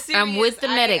 I'm dead serious. I'm with the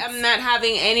medics. I'm not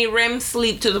having any REM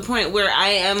sleep to the point where I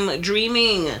am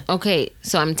dreaming. Okay,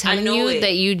 so I'm telling you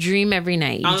that you dream every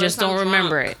night. You just don't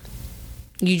remember it.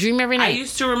 You dream every night. I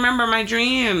used to remember my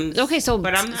dreams. Okay, so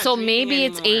but I'm not so maybe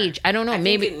anymore. It's age. I don't know.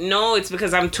 Maybe it's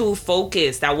because I'm too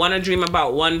focused. I want to dream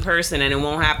about one person and it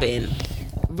won't happen.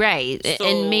 Right, So,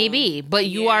 and maybe, but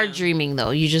you are dreaming though.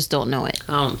 You just don't know it.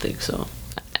 I don't think so.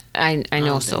 I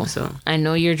know so. I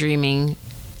know you're dreaming.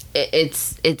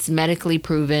 It's medically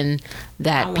proven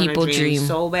that people dream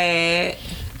so bad.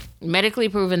 Medically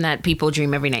proven that people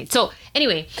dream every night. So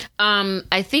anyway,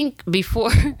 I think before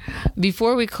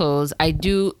we close, I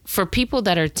do, for people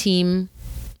that are team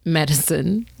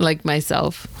medicine like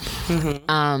myself,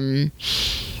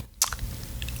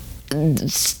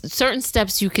 certain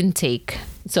steps you can take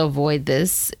to avoid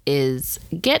this is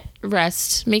get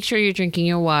rest, make sure you're drinking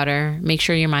your water, make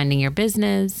sure you're minding your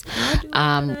business.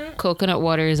 Coconut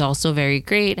water is also very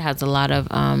great, has a lot of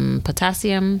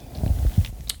potassium.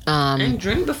 And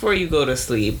drink before you go to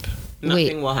sleep.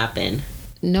 Nothing will happen.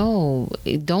 No,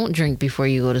 don't drink before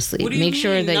you go to sleep. What do you Make mean?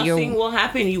 sure that nothing will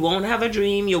happen. You won't have a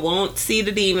dream. You won't see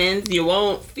the demons. You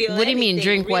won't feel. What do you mean?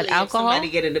 Drink really, what? Alcohol? If somebody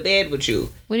get into bed with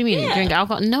you. What do you mean? Drink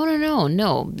alcohol?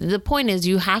 No. The point is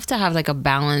you have to have like a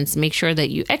balance. Make sure that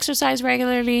you exercise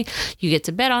regularly. You get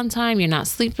to bed on time. You're not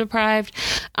sleep deprived.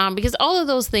 Because all of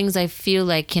those things I feel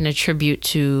like can attribute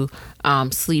to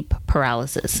sleep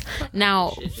paralysis.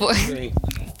 Now,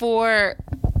 for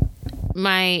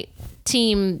my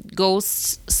team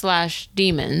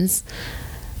ghosts/demons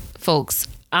folks,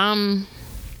 I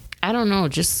don't know,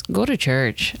 just go to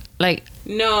church. Like,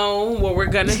 no, what we're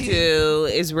gonna do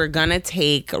is we're gonna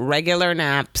take regular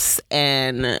naps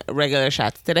and regular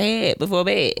shots to the head before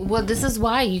bed. Well, this is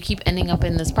why you keep ending up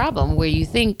in this problem where you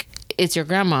think it's your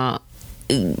grandma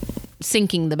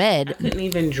sinking the bed. I couldn't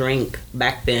even drink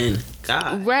back then.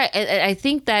 God. Right. I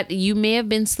think that you may have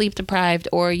been sleep deprived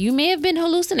or you may have been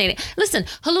hallucinating. Listen,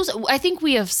 I think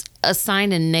we have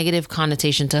assigned a negative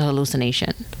connotation to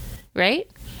hallucination, right?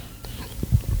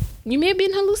 You may have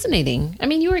been hallucinating. I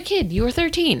mean, you were a kid. You were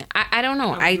 13. I don't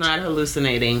know. I'm not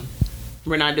hallucinating.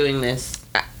 We're not doing this.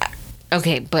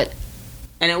 Okay, but...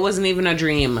 And it wasn't even a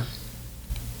dream.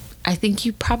 I think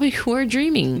you probably were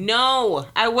dreaming. No,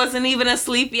 I wasn't even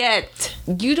asleep yet.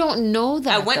 You don't know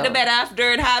that. I went to bed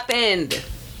after it happened.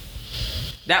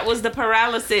 That was the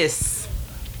paralysis.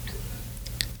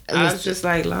 I was just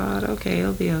like, Lord, okay,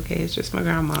 it'll be okay. It's just my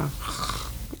grandma.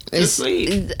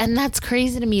 Sleep. And that's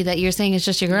crazy to me that you're saying it's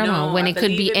just your grandma when it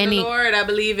could be any. The Lord, I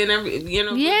believe in every, Yeah,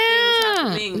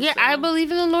 so. I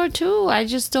believe in the Lord too. I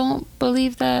just don't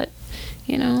believe that.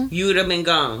 You would have been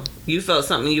gone. You felt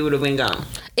something, you would have been gone.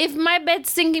 If my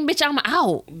bed's sinking, bitch, I'm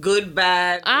out. Good,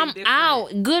 bad, I'm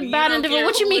out. Good, bad, and different.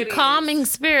 What you mean, calming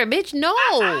spirit, bitch? No.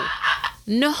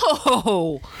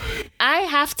 No. I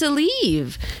have to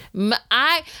leave.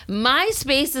 My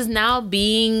space is now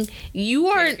being. You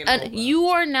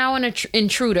are now an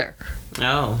intruder.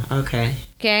 Oh, okay.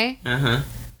 Okay.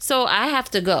 So I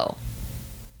have to go.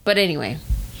 But anyway,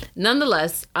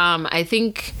 nonetheless, I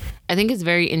think it's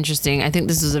very interesting. I think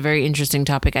this is a very interesting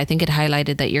topic. I think it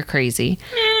highlighted that you're crazy.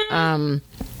 And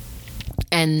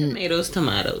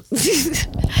tomatoes.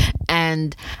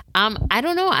 And I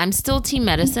don't know. I'm still team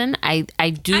medicine. I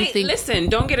think. Listen,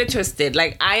 don't get it twisted.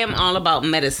 Like, I am all about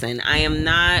medicine. I am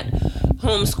not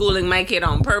homeschooling my kid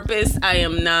on purpose. I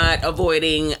am not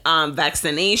avoiding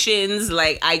vaccinations.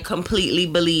 Like, I completely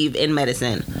believe in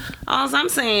medicine. All I'm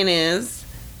saying is,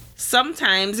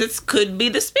 sometimes it could be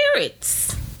the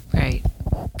spirits. Right.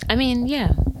 I mean,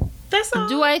 yeah. That's all.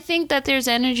 Do I think that there's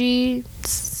energy,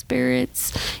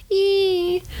 spirits?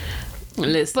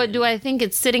 Listen. But do I think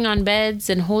it's sitting on beds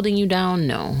and holding you down?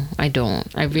 No, I don't.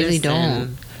 I really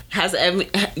don't.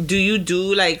 Do you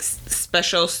do like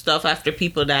special stuff after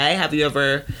people die? Have you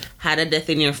ever had a death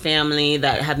in your family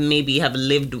that have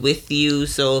lived with you?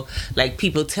 So like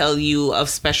people tell you of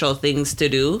special things to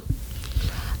do?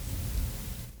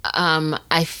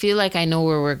 I feel like I know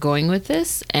where we're going with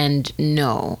this, and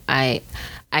no, I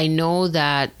know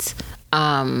that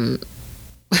I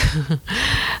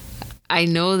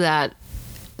know that,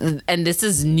 and this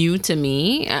is new to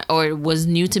me, or it was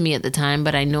new to me at the time,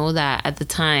 but I know that at the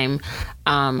time,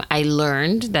 I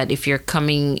learned that if you're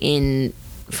coming in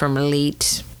from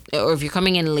late, or if you're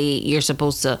coming in late, you're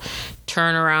supposed to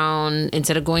turn around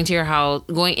instead of going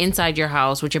inside your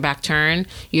house with your back turned.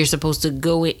 You're supposed to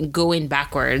go in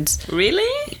backwards.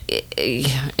 Really?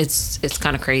 It's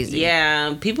kind of crazy.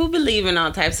 Yeah, people believe in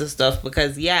all types of stuff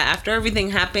because after everything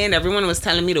happened, everyone was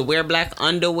telling me to wear black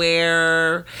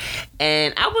underwear,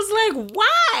 and I was like,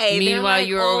 why? Meanwhile, like,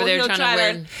 you were over there trying to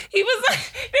wear. He was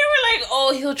like, they were like,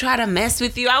 oh, he'll try to mess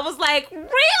with you. I was like,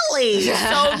 really?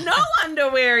 So no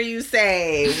underwear, you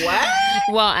say? What?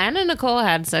 Well, Anna Nicole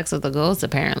had sex with a ghost,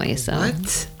 apparently. So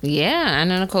what? Yeah,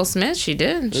 Anna Nicole Smith, she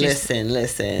did.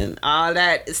 Listen. All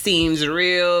that seems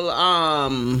real.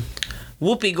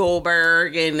 Whoopi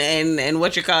Goldberg and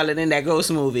what you call it in that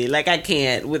ghost movie. Like I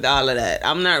can't with all of that.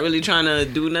 I'm not really trying to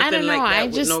do nothing like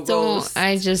that with no ghosts.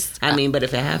 I mean, but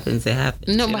if it happens, it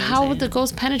happens. No, but how would the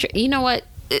ghost penetrate? You know what?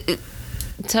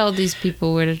 Tell these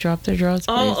people where to drop their drawers.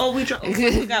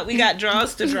 We got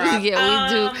drawers to drop.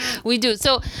 Yeah, we do.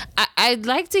 So I'd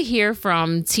like to hear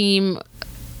from team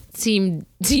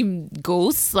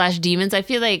ghosts / demons. I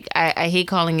feel like I hate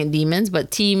calling it demons,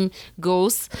 but team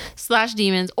ghosts /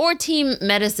 demons or team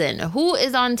medicine. Who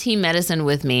is on team medicine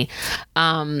with me?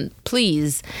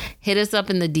 Please hit us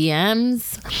up in the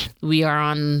DMs. We are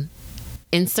on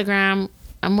Instagram.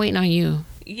 I'm waiting on you.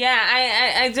 Yeah,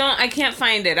 I can't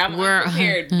find it. I'm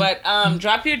unprepared. But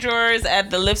drop your drawers at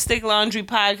the Lipstick Laundry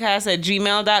Podcast at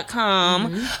gmail.com.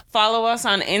 Mm-hmm. Follow us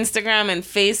on Instagram and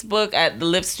Facebook at the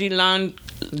Lipstick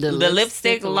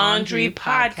Laundry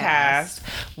Podcast.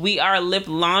 We are Lip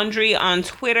Laundry on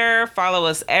Twitter. Follow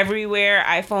us everywhere.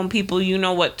 iPhone people, you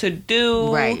know what to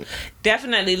do. Right.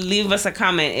 Definitely leave us a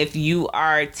comment if you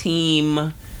are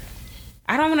team...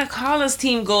 I don't want to call us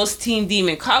Team Ghost, Team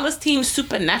Demon. Call us Team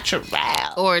Supernatural.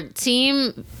 Or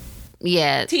Team...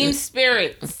 Yeah. Team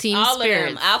Spirits. Team all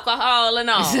Spirits. Of them. Alcohol and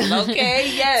all.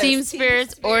 Okay? Yes. Team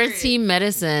Spirits or Team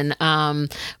Medicine.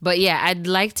 But yeah, I'd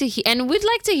like to and we'd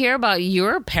like to hear about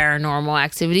your paranormal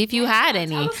activity if you had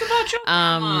any. Tell us about your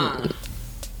grandma.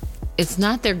 It's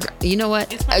not their... You know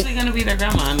what? It's probably going to be their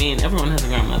grandma. I mean, everyone has a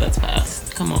grandma that's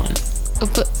passed. Come on.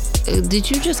 But did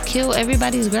you just kill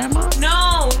everybody's grandma?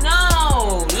 No.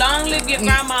 Long live your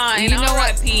grandma and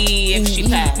R.I.P. if she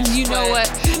passed. You know what?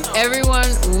 Everyone,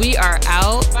 we are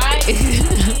out. Bye.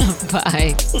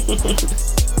 Bye.